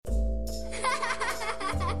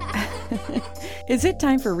Is it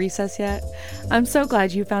time for recess yet? I'm so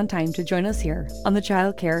glad you found time to join us here on the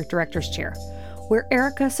Child Care Director's Chair, where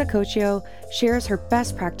Erica Sacoccio shares her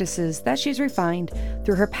best practices that she's refined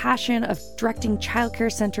through her passion of directing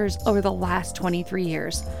childcare centers over the last 23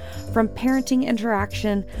 years. From parenting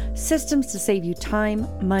interaction, systems to save you time,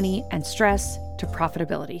 money, and stress, to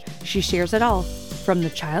profitability. She shares it all from the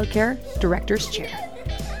Child Care Director's Chair.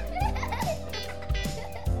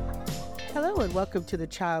 Hello and welcome to the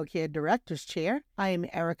Child Care Director's Chair. I am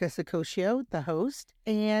Erica Sacoccio, the host,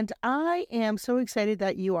 and I am so excited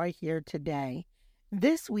that you are here today.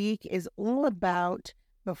 This week is all about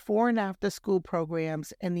before and after school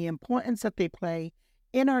programs and the importance that they play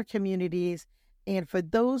in our communities, and for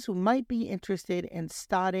those who might be interested in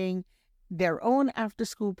starting their own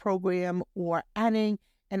after-school program or adding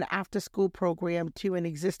an after-school program to an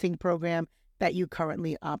existing program that you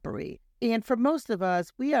currently operate. And for most of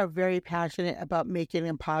us, we are very passionate about making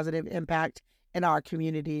a positive impact in our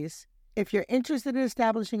communities. If you're interested in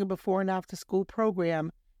establishing a before and after school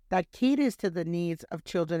program that caters to the needs of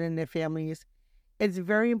children and their families, it's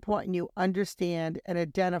very important you understand and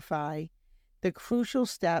identify the crucial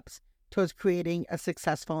steps towards creating a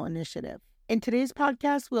successful initiative. In today's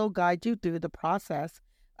podcast, we'll guide you through the process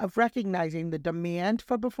of recognizing the demand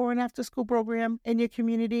for before and after school program in your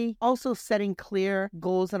community, also setting clear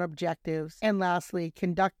goals and objectives, and lastly,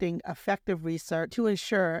 conducting effective research to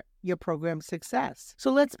ensure your program's success.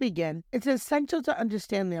 So let's begin. It's essential to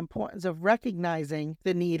understand the importance of recognizing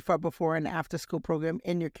the need for a before and after school program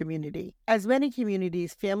in your community. As many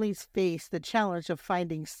communities, families face the challenge of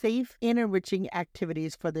finding safe and enriching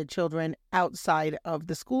activities for their children outside of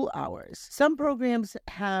the school hours. Some programs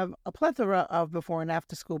have a plethora of before and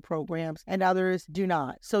after school programs and others do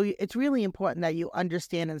not. So it's really important that you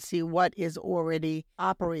understand and see what is already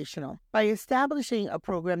operational. By establishing a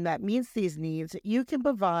program that meets these needs, you can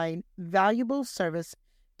provide valuable service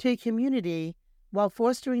to a community while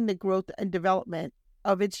fostering the growth and development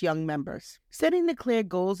of its young members. Setting the clear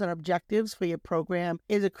goals and objectives for your program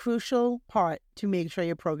is a crucial part to make sure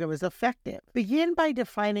your program is effective. Begin by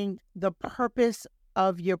defining the purpose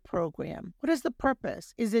of your program. What is the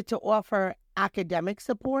purpose? Is it to offer academic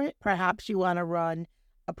support? Perhaps you want to run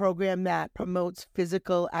a program that promotes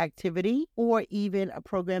physical activity, or even a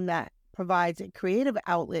program that provides a creative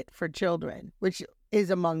outlet for children, which is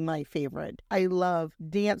among my favorite. I love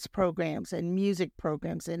dance programs and music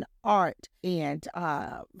programs and art and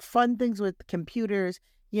fun things with computers.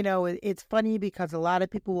 You know, it's funny because a lot of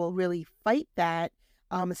people will really fight that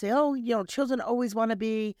and say, oh, you know, children always want to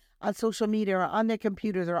be on social media or on their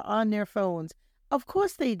computers or on their phones. Of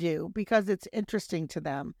course they do, because it's interesting to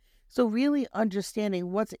them. So really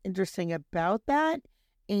understanding what's interesting about that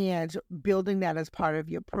and building that as part of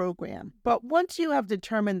your program. But once you have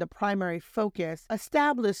determined the primary focus,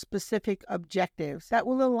 establish specific objectives that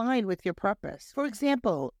will align with your purpose. For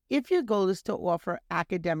example, if your goal is to offer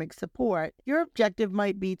academic support, your objective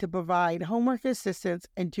might be to provide homework assistance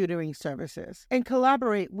and tutoring services, and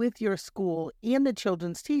collaborate with your school and the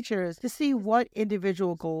children's teachers to see what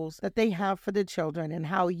individual goals that they have for the children and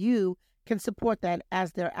how you can support that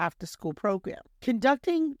as their after-school program.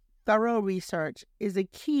 Conducting thorough research is a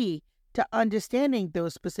key to understanding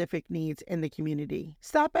those specific needs in the community.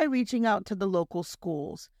 Start by reaching out to the local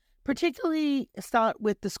schools, particularly start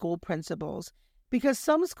with the school principals, because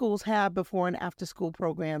some schools have before and after school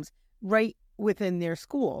programs right within their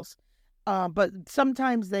schools. But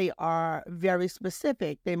sometimes they are very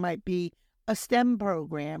specific. They might be a STEM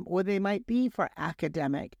program, or they might be for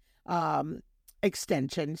academic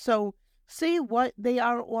extension. So see what they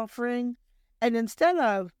are offering, and instead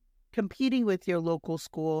of competing with your local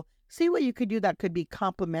school, see what you could do that could be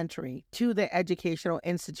complementary to the educational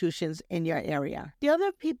institutions in your area. The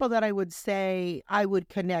other people that I would say I would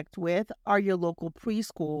connect with are your local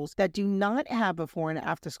preschools that do not have a before and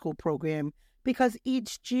after school program, because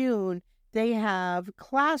each June they have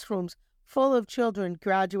classrooms full of children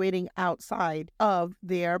graduating outside of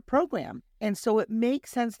their program. And so it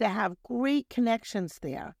makes sense to have great connections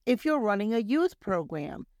there. If you're running a youth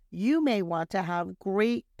program, you may want to have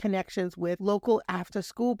great connections with local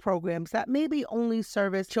after-school programs that maybe only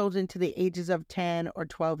service children to the ages of 10 or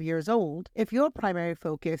 12 years old, if your primary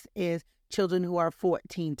focus is children who are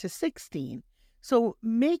 14 to 16. So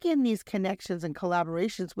making these connections and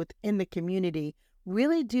collaborations within the community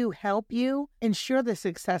really do help you ensure the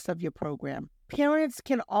success of your program. Parents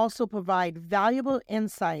can also provide valuable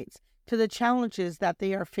insights to the challenges that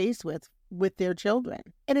they are faced with their children.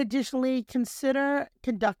 And additionally, consider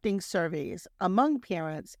conducting surveys among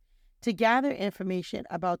parents to gather information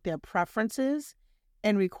about their preferences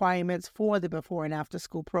and requirements for the before and after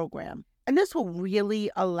school program. And this will really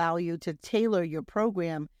allow you to tailor your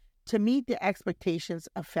program to meet the expectations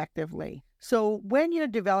effectively. So when you're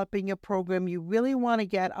developing your program, you really want to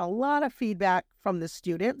get a lot of feedback from the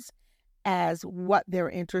students as what they're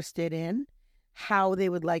interested in, how they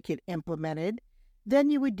would like it implemented. Then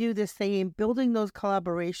you would do the same, building those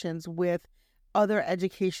collaborations with other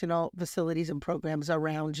educational facilities and programs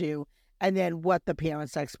around you, and then what the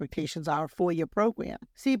parents' expectations are for your program.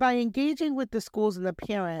 See, by engaging with the schools and the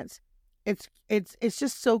parents, it's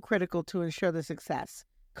just so critical to ensure the success.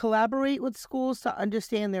 Collaborate with schools to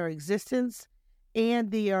understand their existence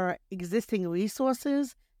and their existing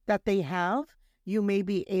resources that they have. You may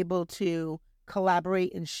be able to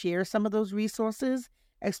collaborate and share some of those resources,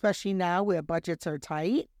 especially now where budgets are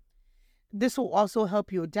tight. This will also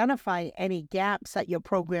help you identify any gaps that your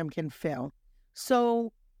program can fill.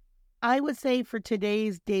 So I would say for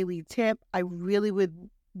today's daily tip, I really would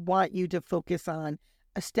want you to focus on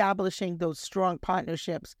establishing those strong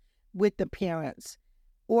partnerships with the parents.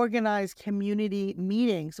 Organize community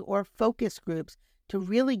meetings or focus groups to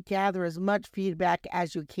really gather as much feedback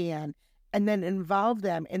as you can, and then involve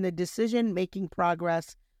them in the decision-making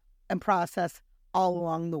progress and process all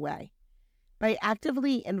along the way. By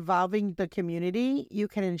actively involving the community, you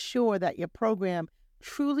can ensure that your program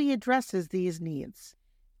truly addresses these needs.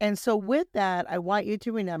 And so with that, I want you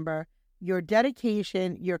to remember your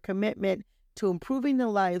dedication, your commitment to improving the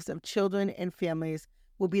lives of children and families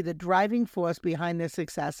will be the driving force behind the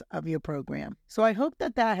success of your program. So I hope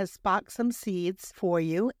that has sparked some seeds for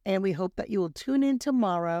you, and we hope that you will tune in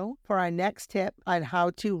tomorrow for our next tip on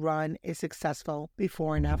how to run a successful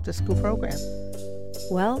before and after school program.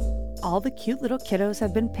 Well, all the cute little kiddos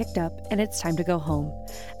have been picked up and it's time to go home.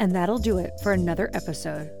 And that'll do it for another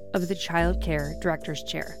episode of the Child Care Director's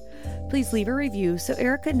Chair. Please leave a review so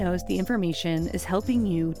Erica knows the information is helping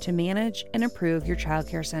you to manage and improve your child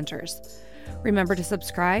care centers. Remember to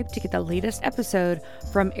subscribe to get the latest episode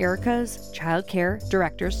from Erica's Child Care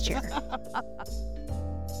Director's Chair.